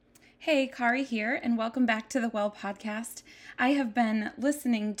Hey, Kari here, and welcome back to the Well Podcast. I have been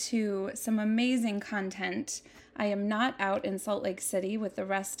listening to some amazing content. I am not out in Salt Lake City with the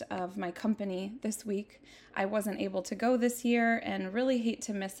rest of my company this week. I wasn't able to go this year and really hate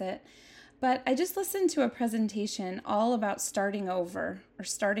to miss it. But I just listened to a presentation all about starting over or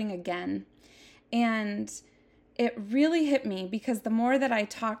starting again. And it really hit me because the more that I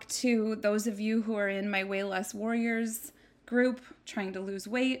talk to those of you who are in my Way Less Warriors group, trying to lose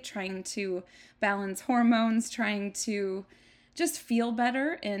weight, trying to balance hormones, trying to just feel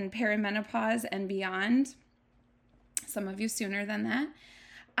better in perimenopause and beyond, some of you sooner than that,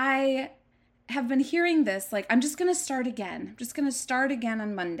 I have been hearing this, like, I'm just going to start again. I'm just going to start again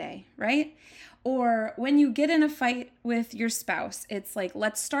on Monday, right? Or when you get in a fight with your spouse, it's like,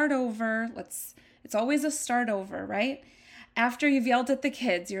 let's start over. It's always a start over, right? After you've yelled at the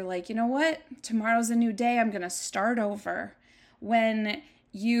kids, you're like, you know what? Tomorrow's a new day. I'm going to start over. When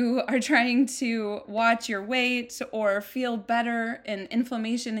you are trying to watch your weight or feel better and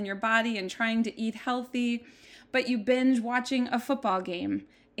inflammation in your body and trying to eat healthy, but you binge watching a football game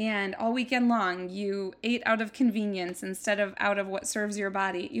and all weekend long you ate out of convenience instead of out of what serves your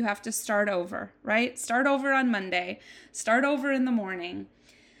body, you have to start over, right? Start over on Monday. Start over in the morning.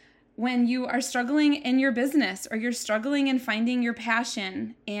 When you are struggling in your business or you're struggling in finding your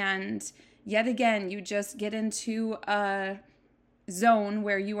passion and yet again you just get into a zone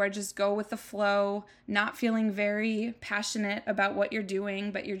where you are just go with the flow, not feeling very passionate about what you're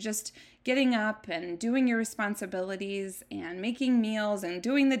doing, but you're just getting up and doing your responsibilities and making meals and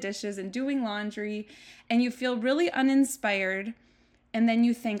doing the dishes and doing laundry, and you feel really uninspired, and then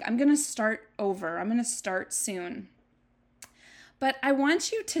you think, I'm going to start over. I'm going to start soon. But I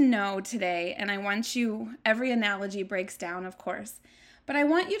want you to know today, and I want you, every analogy breaks down, of course, but I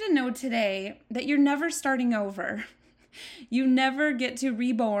want you to know today that you're never starting over. You never get to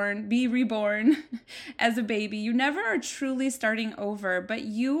be reborn as a baby. You never are truly starting over, but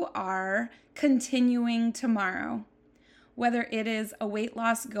you are continuing tomorrow. Whether it is a weight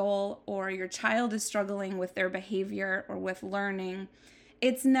loss goal or your child is struggling with their behavior or with learning,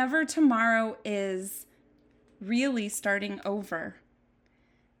 it's never tomorrow is really starting over.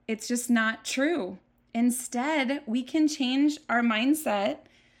 It's just not true. Instead, we can change our mindset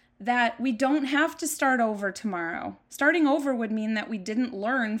that we don't have to start over tomorrow. Starting over would mean that we didn't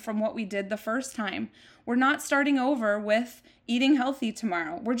learn from what we did the first time. We're not starting over with eating healthy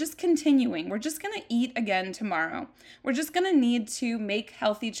tomorrow. We're just continuing. We're just going to eat again tomorrow. We're just going to need to make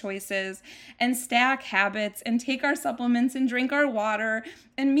healthy choices and stack habits and take our supplements and drink our water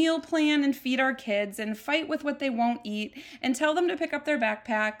and meal plan and feed our kids and fight with what they won't eat and tell them to pick up their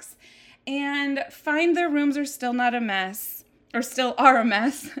backpacks and find their rooms are still not a mess. Or still are a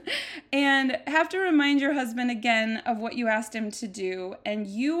mess, and have to remind your husband again of what you asked him to do, and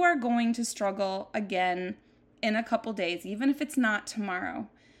you are going to struggle again in a couple days, even if it's not tomorrow.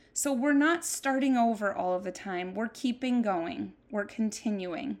 So we're not starting over all of the time. We're keeping going. We're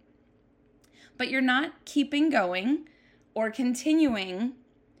continuing. But you're not keeping going or continuing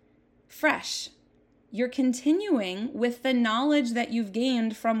fresh. You're continuing with the knowledge that you've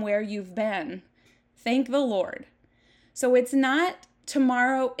gained from where you've been. Thank the Lord. So it's not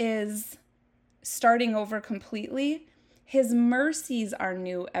tomorrow is starting over completely. His mercies are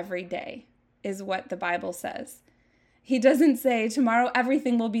new every day, is what the Bible says. He doesn't say tomorrow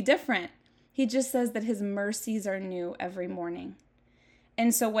everything will be different. He just says that his mercies are new every morning.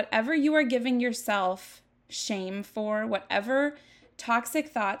 And so whatever you are giving yourself shame for, whatever toxic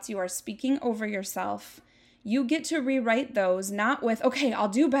thoughts you are speaking over yourself, you get to rewrite those, not with, okay, I'll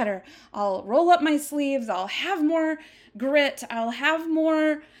do better. I'll roll up my sleeves. I'll have more grit. I'll have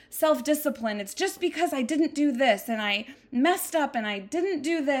more self-discipline. It's just because I didn't do this and I messed up and I didn't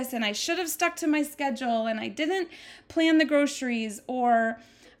do this and I should have stuck to my schedule and I didn't plan the groceries, or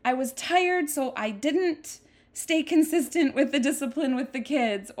I was tired so I didn't stay consistent with the discipline with the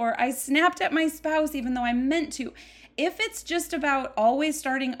kids, or I snapped at my spouse even though I meant to. If it's just about always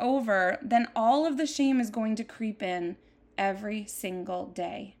starting over, then all of the shame is going to creep in every single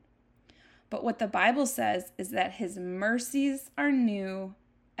day. But what the Bible says is that his mercies are new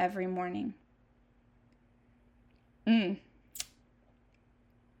every morning. And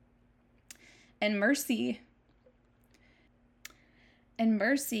mercy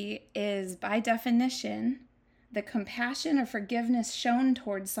is, by definition, the compassion or forgiveness shown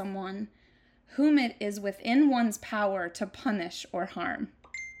towards someone whom it is within one's power to punish or harm.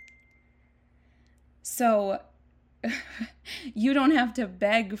 So you don't have to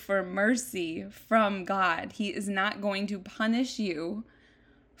beg for mercy from God. He is not going to punish you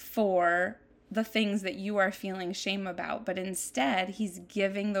for the things that you are feeling shame about, but instead he's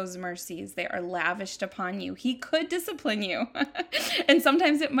giving those mercies. They are lavished upon you. He could discipline you. And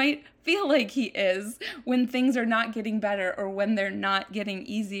sometimes it might feel like he is when things are not getting better or when they're not getting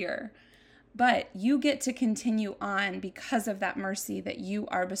easier. But you get to continue on because of that mercy that you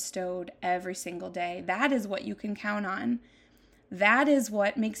are bestowed every single day. That is what you can count on. That is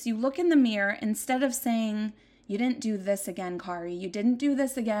what makes you look in the mirror instead of saying, you didn't do this again, Kari. You didn't do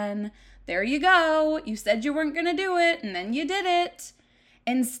this again. There you go. You said you weren't going to do it, and then you did it.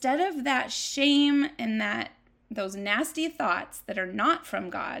 Instead of that shame and those nasty thoughts that are not from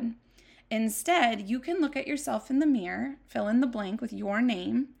God, instead, you can look at yourself in the mirror, fill in the blank with your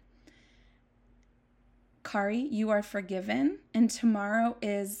name. Kari, you are forgiven, and tomorrow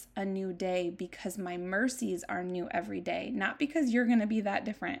is a new day because my mercies are new every day, not because you're going to be that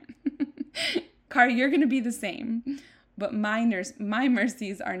different. Kari, you're going to be the same, but my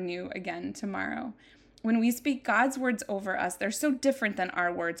mercies are new again tomorrow. When we speak God's words over us, they're so different than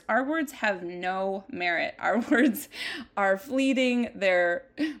our words. Our words have no merit. Our words are fleeting.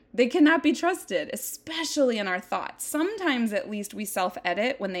 They cannot be trusted, especially in our thoughts. Sometimes at least we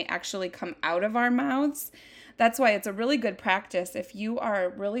self-edit when they actually come out of our mouths. That's why it's a really good practice if you are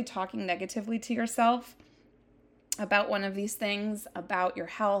really talking negatively to yourself about one of these things, about your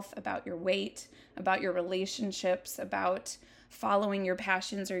health, about your weight, about your relationships, about following your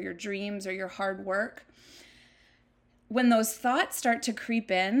passions or your dreams or your hard work. When those thoughts start to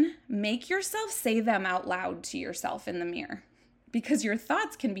creep in, make yourself say them out loud to yourself in the mirror, because your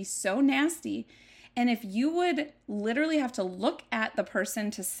thoughts can be so nasty. And if you would literally have to look at the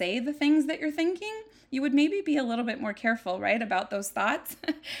person to say the things that you're thinking, you would maybe be a little bit more careful, right, about those thoughts.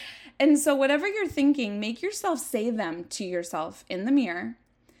 And so whatever you're thinking, make yourself say them to yourself in the mirror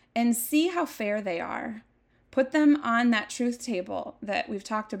and see how fair they are. Put them on that truth table that we've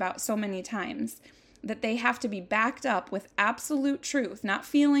talked about so many times, that they have to be backed up with absolute truth, not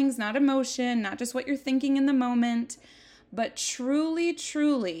feelings, not emotion, not just what you're thinking in the moment, but truly,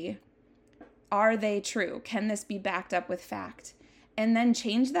 truly, are they true? Can this be backed up with fact? And then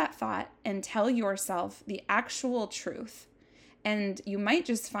change that thought and tell yourself the actual truth. And you might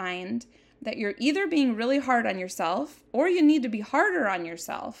just find that you're either being really hard on yourself or you need to be harder on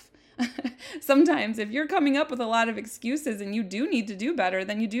yourself. Sometimes if you're coming up with a lot of excuses and you do need to do better,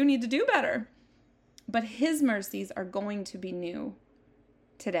 then you do need to do better. But his mercies are going to be new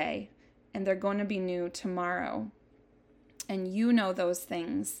today, and they're going to be new tomorrow. And you know those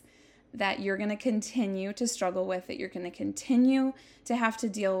things that you're going to continue to struggle with, that you're going to continue to have to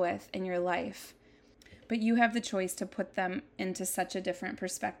deal with in your life. But you have the choice to put them into such a different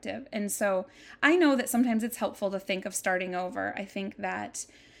perspective. And so I know that sometimes it's helpful to think of starting over. I think that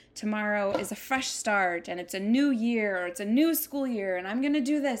tomorrow is a fresh start and it's a new year or it's a new school year and I'm going to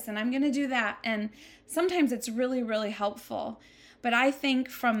do this and I'm going to do that. And sometimes it's really, really helpful. But I think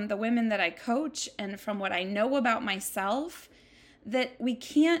from the women that I coach and from what I know about myself, that we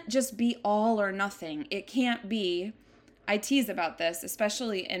can't just be all or nothing. It can't be, I tease about this,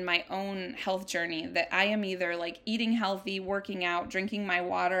 especially in my own health journey, that I am either like eating healthy, working out, drinking my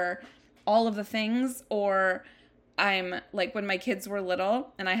water, all of the things, or I'm like when my kids were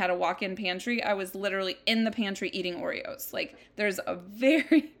little and I had a walk-in pantry, I was literally in the pantry eating Oreos. Like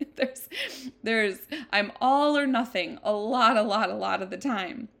I'm all or nothing a lot of the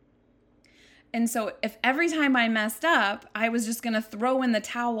time. And so if every time I messed up, I was just going to throw in the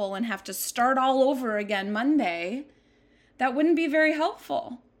towel and have to start all over again Monday, that wouldn't be very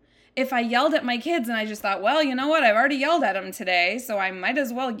helpful. If I yelled at my kids and I just thought, well, you know what, I've already yelled at them today, so I might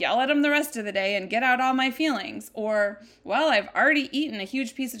as well yell at them the rest of the day and get out all my feelings. Or, well, I've already eaten a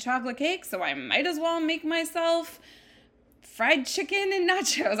huge piece of chocolate cake, so I might as well make myself fried chicken and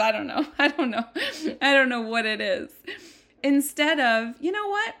nachos. I don't know. I don't know what it is. Instead of, you know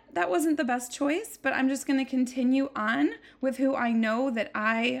what, that wasn't the best choice, but I'm just going to continue on with who I know that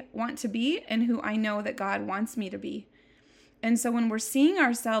I want to be and who I know that God wants me to be. And so when we're seeing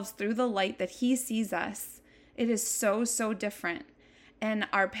ourselves through the light that he sees us, it is so, so different. And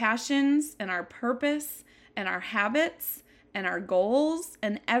our passions and our purpose and our habits and our goals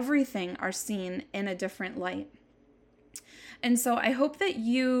and everything are seen in a different light. And so I hope that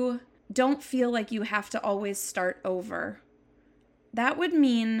you don't feel like you have to always start over. That would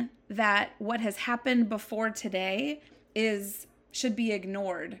mean that what has happened before today should be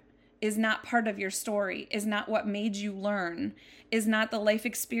ignored, is not part of your story, is not what made you learn, is not the life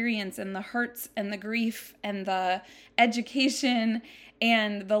experience and the hurts and the grief and the education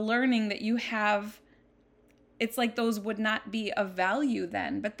and the learning that you have. It's like those would not be of value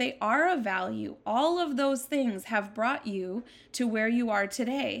then, but they are of value. All of those things have brought you to where you are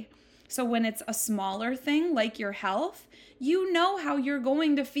today. So when it's a smaller thing like your health, you know how you're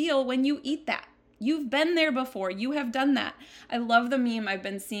going to feel when you eat that. You've been there before. You have done that. I love the meme I've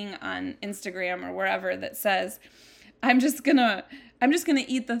been seeing on Instagram or wherever that says, I'm just gonna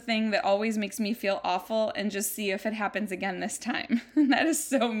eat the thing that always makes me feel awful and just see if it happens again this time. And that is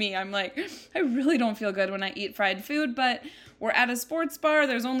so me. I'm like, I really don't feel good when I eat fried food, but we're at a sports bar.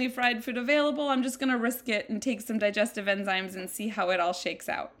 There's only fried food available. I'm just gonna risk it and take some digestive enzymes and see how it all shakes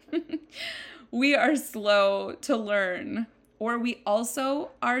out. We are slow to learn, or we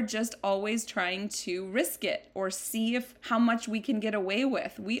also are just always trying to risk it or see how much we can get away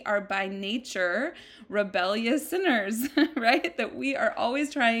with. We are by nature rebellious sinners, right? That we are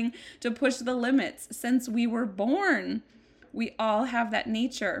always trying to push the limits since we were born. We all have that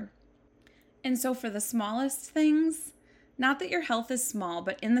nature. And so for the smallest things, not that your health is small,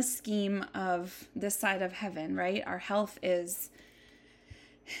 but in the scheme of this side of heaven, right? Our health is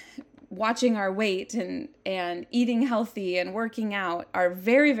watching our weight and eating healthy and working out are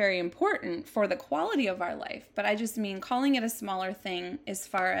very, very important for the quality of our life. But I just mean calling it a smaller thing as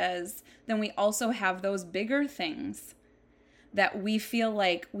far as then we also have those bigger things that we feel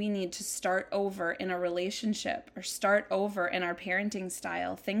like we need to start over in a relationship or start over in our parenting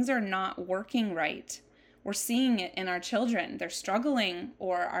style. Things are not working right. We're seeing it in our children. They're struggling,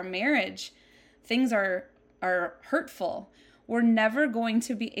 or our marriage. Things are hurtful. We're never going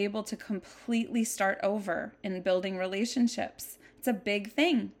to be able to completely start over in building relationships. It's a big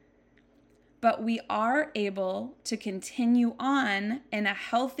thing. But we are able to continue on in a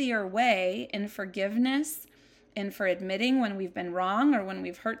healthier way in forgiveness and for admitting when we've been wrong or when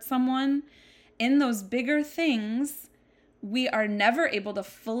we've hurt someone. In those bigger things, we are never able to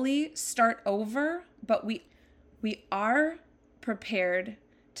fully start over, but we are prepared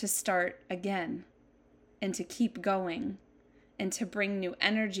to start again and to keep going, and to bring new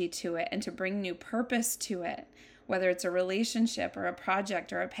energy to it and to bring new purpose to it, whether it's a relationship or a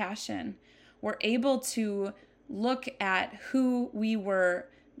project or a passion. We're able to look at who we were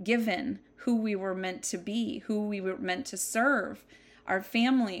given, who we were meant to be, who we were meant to serve, our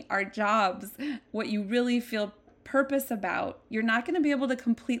family, our jobs, what you really feel purpose about. You're not going to be able to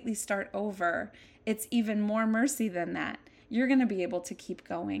completely start over. It's even more mercy than that. You're going to be able to keep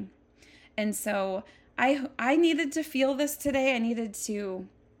going. And so I needed to feel this today. I needed to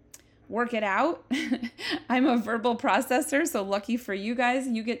work it out. I'm a verbal processor, so lucky for you guys,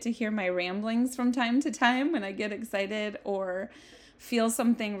 you get to hear my ramblings from time to time when I get excited or feel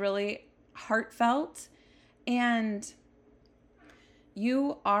something really heartfelt. And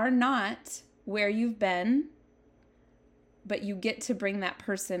you are not where you've been, but you get to bring that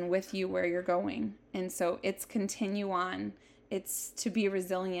person with you where you're going. And so it's continue on. It's to be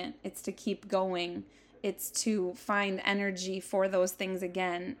resilient. It's to keep going. It's to find energy for those things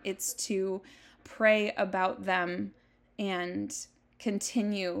again. It's to pray about them and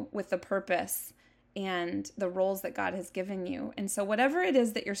continue with the purpose and the roles that God has given you. And so whatever it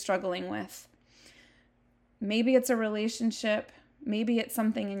is that you're struggling with, maybe it's a relationship, maybe it's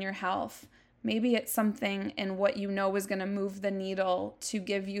something in your health, maybe it's something in what you know is going to move the needle to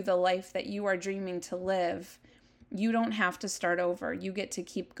give you the life that you are dreaming to live. You don't have to start over. You get to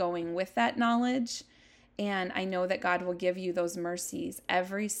keep going with that knowledge. And I know that God will give you those mercies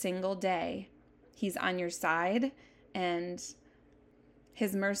every single day. He's on your side, and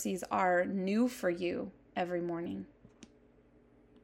His mercies are new for you every morning.